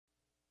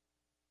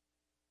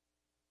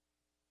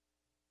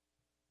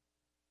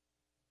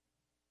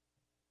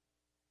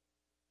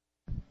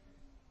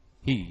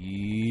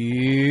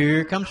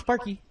Here comes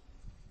Sparky.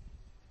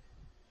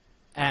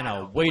 And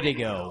away they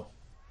go.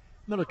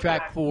 Middle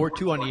track 4,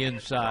 2 on the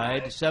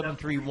inside, 7,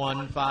 3,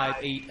 1, 5,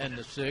 8, and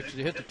the 6.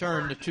 They hit the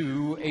turn, the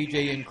 2,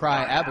 AJ and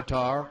Cry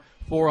Avatar.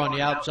 4 on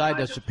the outside,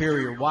 that's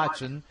Superior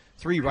Watson.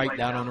 3 right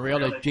down on the rail,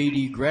 that's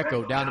JD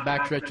Greco. Down the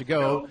backstretch to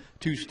go.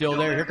 2 still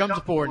there. Here comes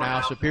the 4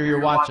 now. Superior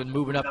Watson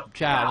moving up the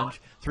challenge.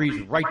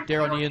 3's right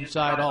there on the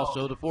inside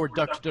also. The 4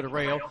 ducks to the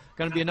rail.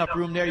 Going to be enough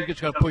room there. You're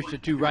just going to push the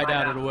 2 right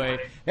out of the way.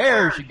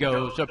 There she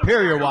goes.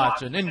 Superior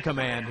Watson in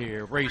command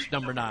here. Race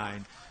number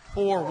 9.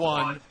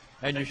 4-1.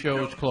 And your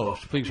show is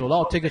close. Please hold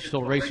all tickets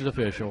till the race is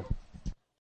official.